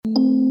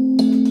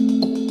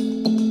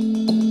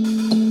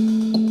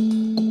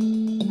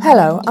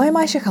Hello, I'm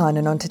Aisha Khan,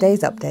 and on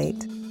today's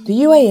update, the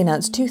UAE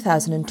announced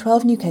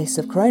 2,012 new cases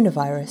of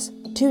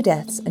coronavirus, 2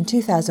 deaths and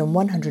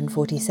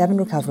 2,147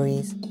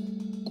 recoveries.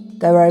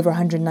 There were over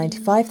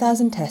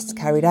 195,000 tests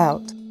carried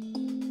out.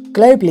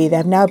 Globally, there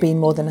have now been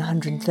more than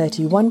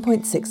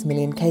 131.6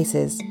 million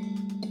cases.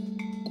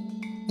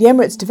 The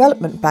Emirates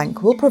Development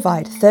Bank will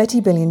provide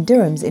 30 billion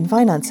dirhams in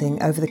financing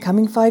over the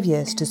coming 5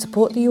 years to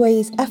support the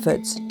UAE's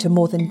efforts to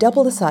more than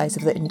double the size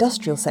of the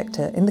industrial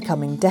sector in the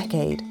coming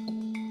decade.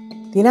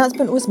 The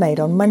announcement was made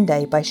on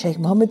Monday by Sheikh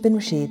Mohammed bin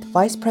Rashid,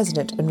 Vice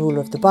President and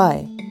ruler of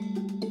Dubai.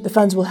 The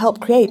funds will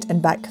help create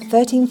and back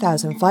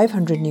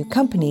 13,500 new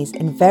companies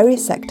in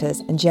various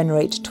sectors and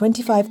generate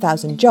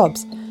 25,000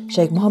 jobs,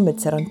 Sheikh Mohammed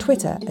said on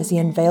Twitter as he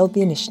unveiled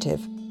the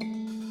initiative.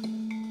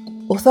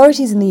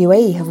 Authorities in the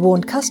UAE have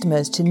warned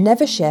customers to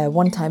never share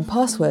one-time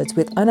passwords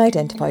with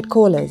unidentified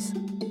callers.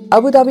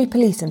 Abu Dhabi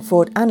police and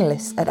fraud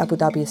analysts at Abu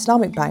Dhabi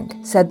Islamic Bank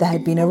said there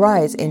had been a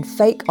rise in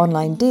fake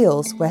online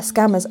deals where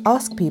scammers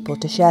ask people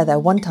to share their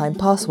one-time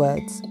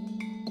passwords.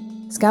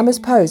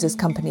 Scammers pose as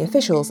company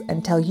officials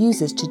and tell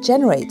users to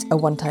generate a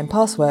one-time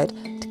password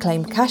to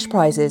claim cash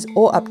prizes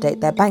or update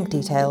their bank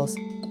details.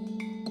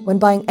 When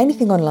buying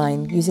anything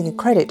online using a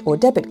credit or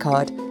debit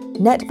card,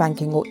 net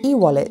banking or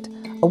e-wallet,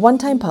 a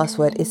one-time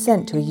password is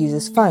sent to a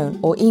user's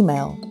phone or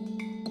email.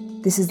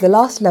 This is the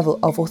last level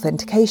of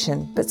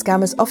authentication, but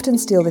scammers often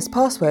steal this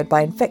password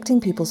by infecting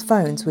people's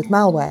phones with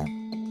malware.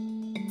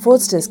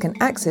 Fraudsters can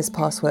access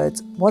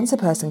passwords once a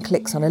person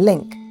clicks on a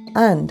link,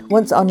 and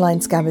once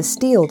online scammers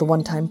steal the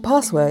one-time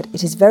password,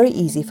 it is very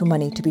easy for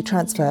money to be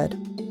transferred.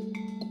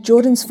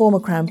 Jordan's former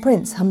Crown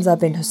Prince Hamza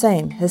bin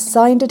Hussein has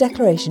signed a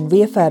declaration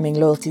reaffirming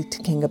loyalty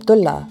to King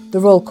Abdullah, the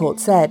royal court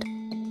said.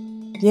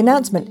 The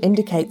announcement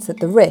indicates that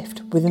the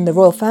rift within the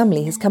royal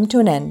family has come to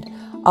an end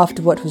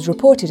after what was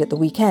reported at the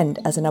weekend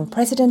as an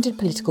unprecedented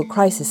political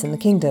crisis in the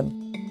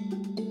kingdom.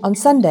 On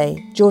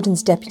Sunday,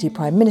 Jordan's Deputy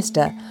Prime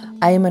Minister,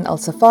 Ayman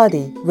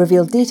al-Safadi,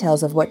 revealed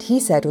details of what he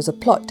said was a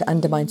plot to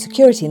undermine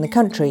security in the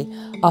country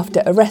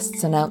after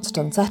arrests announced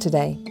on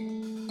Saturday.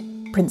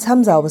 Prince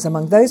Hamza was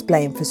among those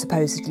blamed for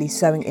supposedly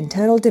sowing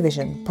internal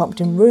division,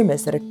 prompting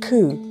rumours that a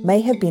coup may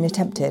have been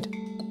attempted.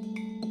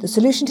 The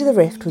solution to the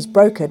rift was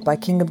brokered by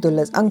King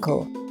Abdullah's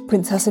uncle,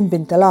 Prince Hassan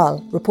bin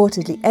Talal,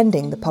 reportedly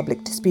ending the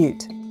public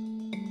dispute.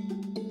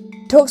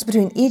 Talks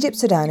between Egypt,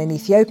 Sudan and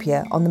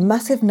Ethiopia on the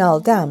massive Nile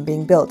Dam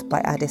being built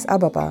by Addis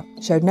Ababa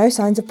showed no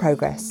signs of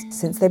progress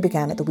since they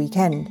began at the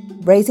weekend,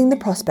 raising the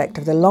prospect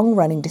of the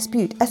long-running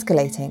dispute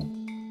escalating.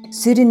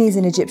 Sudanese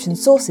and Egyptian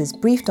sources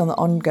briefed on the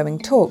ongoing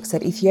talks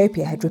that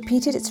Ethiopia had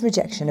repeated its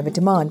rejection of a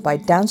demand by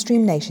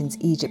downstream nations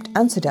Egypt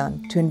and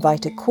Sudan to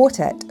invite a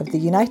quartet of the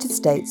United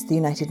States, the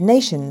United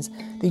Nations,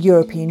 the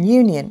European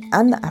Union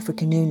and the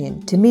African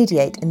Union to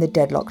mediate in the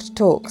deadlocked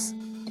talks.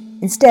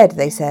 Instead,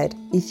 they said,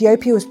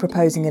 Ethiopia was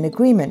proposing an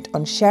agreement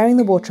on sharing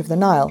the water of the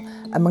Nile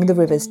among the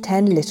river's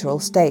 10 littoral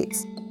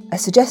states, a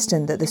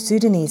suggestion that the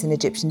Sudanese and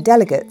Egyptian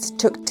delegates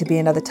took to be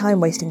another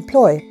time-wasting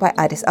ploy by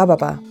Addis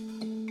Ababa.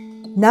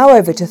 Now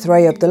over to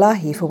Thuraya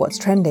Abdullahi for what's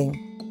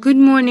trending. Good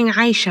morning,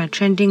 Aisha.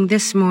 Trending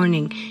this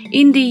morning.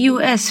 In the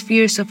U.S.,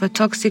 fears of a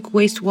toxic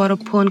wastewater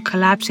pond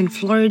collapse in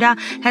Florida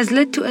has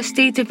led to a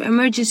state of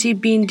emergency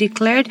being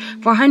declared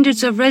for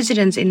hundreds of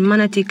residents in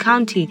Manatee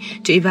County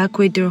to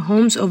evacuate their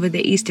homes over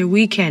the Easter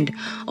weekend.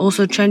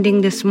 Also trending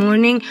this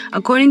morning,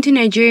 according to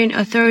Nigerian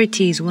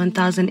authorities,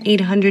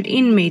 1,800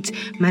 inmates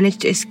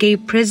managed to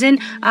escape prison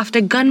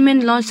after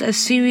gunmen launched a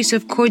series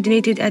of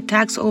coordinated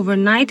attacks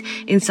overnight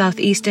in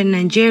southeastern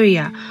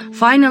Nigeria.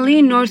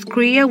 Finally, North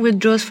Korea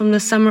withdraws from the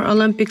Summer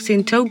Olympics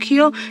in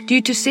Tokyo due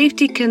to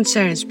safety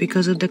concerns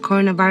because of the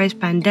coronavirus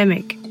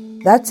pandemic.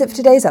 That's it for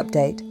today's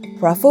update.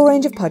 For our full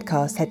range of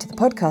podcasts, head to the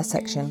podcast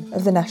section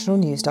of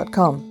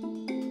thenationalnews.com.